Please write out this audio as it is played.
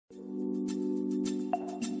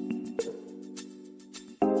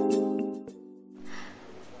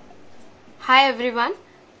Hi everyone,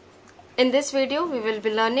 in this video we will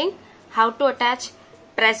be learning how to attach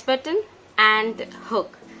press button and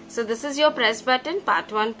hook. So this is your press button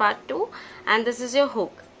part 1, part 2 and this is your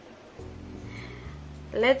hook.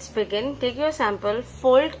 Let's begin. Take your sample,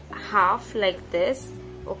 fold half like this,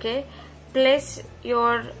 okay. Place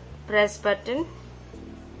your press button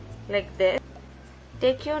like this.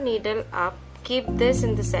 Take your needle up, keep this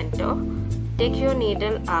in the center. Take your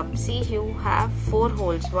needle up. See, you have 4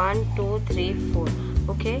 holes, 1, 2, 3, 4.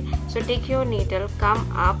 Okay, so take your needle, come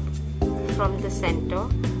up from the center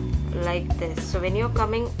like this. So when you're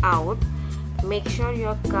coming out, make sure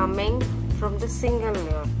you're coming from the single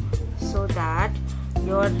layer so that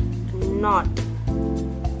your knot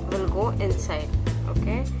will go inside.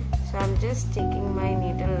 Okay, so I'm just taking my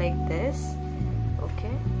needle like this.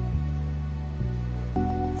 Okay,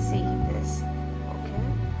 see this.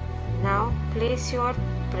 Now place your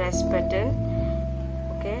press button,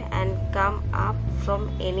 okay, and come up from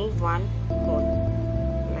any one hole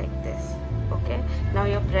like this. Okay, now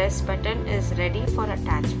your press button is ready for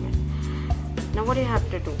attachment. Now what you have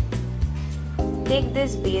to do, take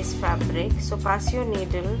this base fabric, so pass your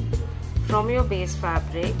needle from your base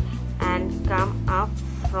fabric and come up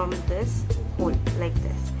from this hole like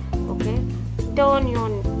this. Okay, turn your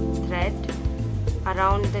thread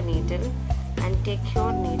around the needle and take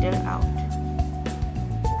your needle out.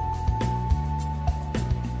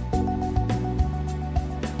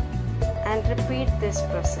 And repeat this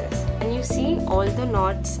process. And you see all the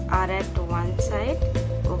knots are at one side.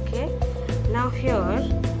 Okay. Now here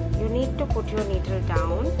you need to put your needle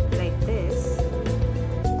down like this.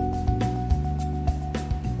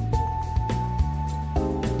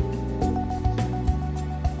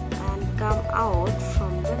 And come out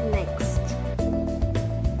from the next.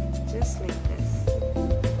 Just like this,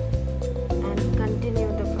 and continue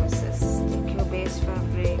the process. Take your base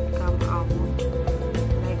fabric, come out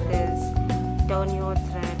like this, turn your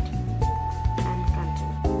thread and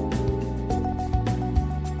continue.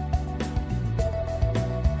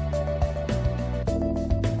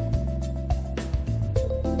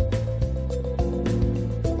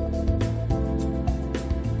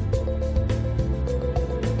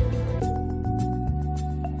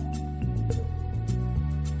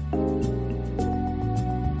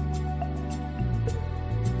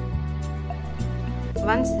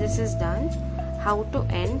 Once this is done, how to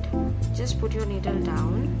end? Just put your needle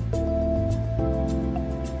down.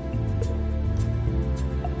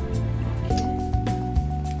 Okay.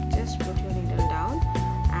 Just put your needle down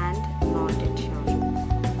and knot it here.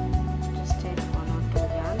 Just take 1 or 2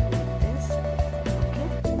 yarn like this. Okay.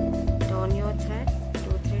 Turn your thread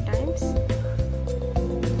 2-3 times.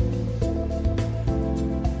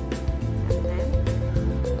 And then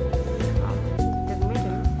from the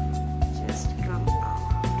middle, just come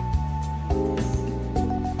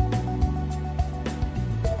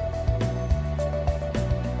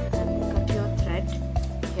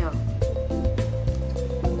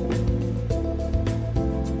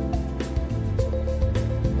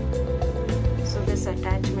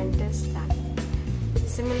attachment is done.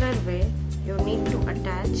 Similar way, you need to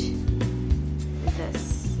attach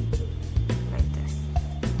this like this.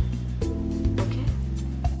 Okay,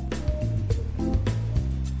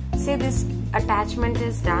 see, this attachment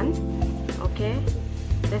is done. Okay,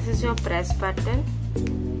 this is your press button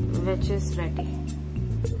which is ready.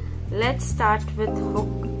 Let's start with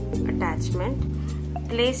hook attachment.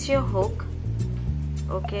 Place your hook.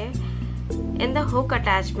 Okay, in the hook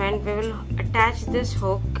attachment we will attach this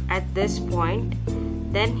hook at this point,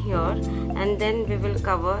 then here, and then we will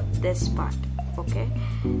cover this part. Okay,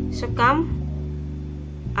 so come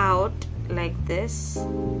out like this.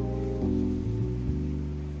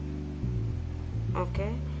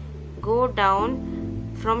 Okay, go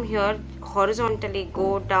down from here horizontally,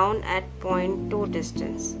 go down at 0.2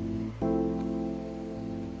 distance.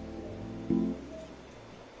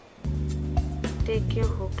 Take your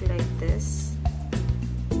hook like this.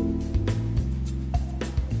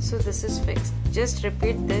 So this is fixed. Just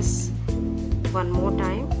repeat this one more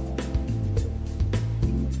time.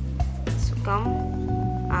 So come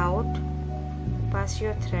out, pass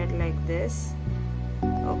your thread like this.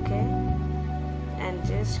 Okay, and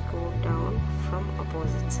just go down from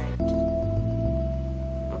opposite side.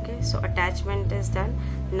 Okay, so attachment is done.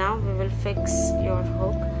 Now we will fix your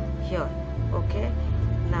hook here. Okay,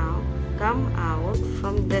 now come out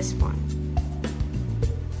from this point.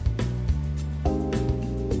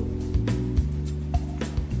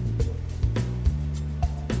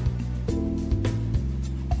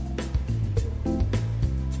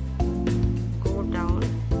 Go down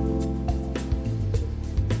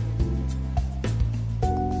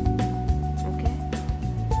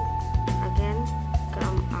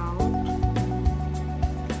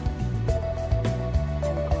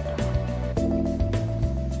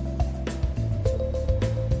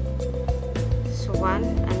 1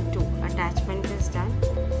 and 2. Attachment is done.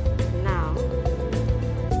 Now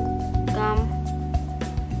come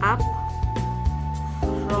up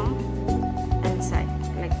from inside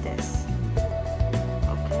like this,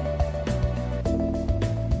 okay,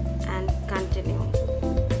 and continue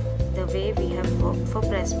the way we have worked for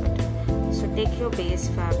press button. So take your base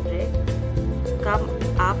fabric, come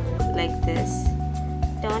up like this,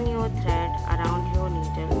 turn your thread around your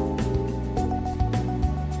needle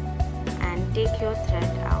and take your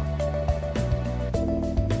thread out.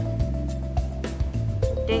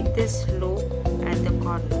 Take this loop at the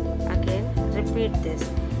corner. Again, repeat this.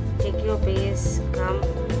 Take your base, come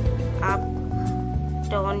up,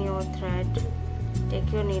 turn your thread, take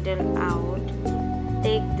your needle out,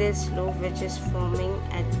 take this loop which is forming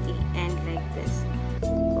at the end like this,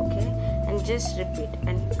 okay, and just repeat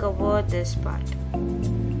and cover this part.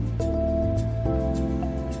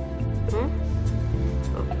 Okay.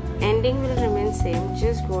 Ending will remain same,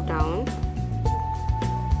 just go down,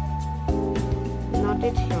 knot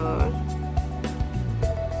it here,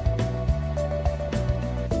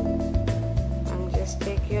 and just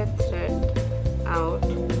take your thread out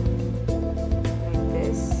like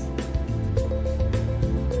this.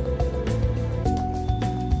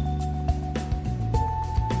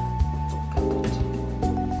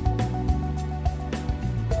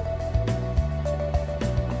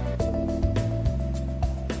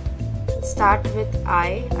 Start with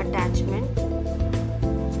eye attachment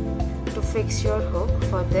to fix your hook.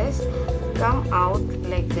 For this, come out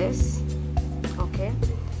like this, okay,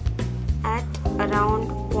 at around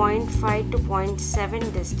 0.5 to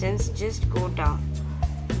 0.7 distance, just go down,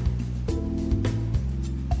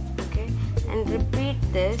 okay, and repeat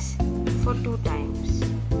this for 2 times.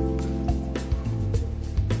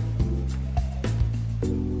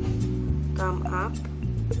 Come up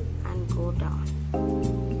and go down.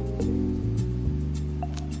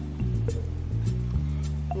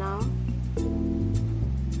 Now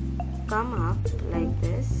come up like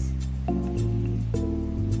this,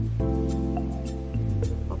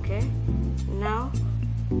 okay. Now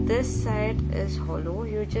this side is hollow,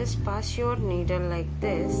 you just pass your needle like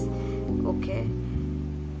this, okay,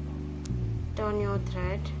 turn your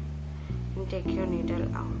thread and take your needle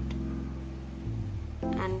out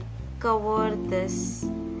and cover this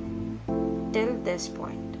till this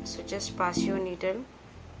point. So just pass your needle,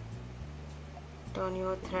 turn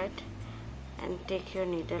your thread and take your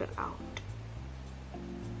needle out,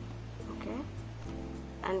 okay,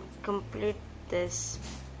 and complete this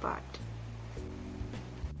part.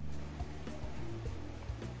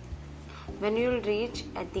 When you will reach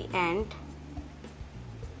at the end,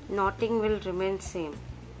 knotting will remain same.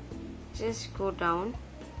 Just go down,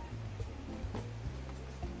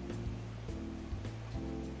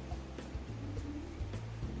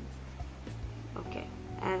 okay,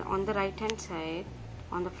 and on the right hand side,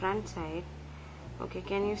 on the front side, okay,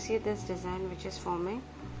 can you see this design which is forming?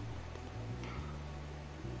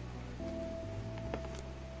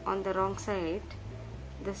 On the wrong side,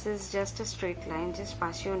 this is just a straight line. Just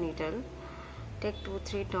pass your needle, take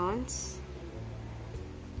 2-3 turns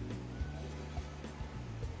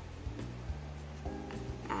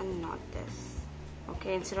and knot this,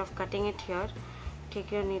 okay. Instead of cutting it here,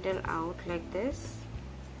 take your needle out like this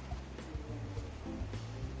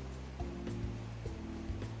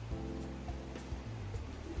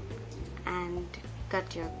and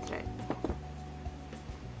cut your thread,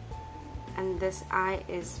 and this eye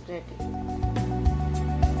is ready.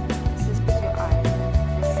 This is your eye.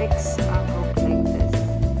 You fix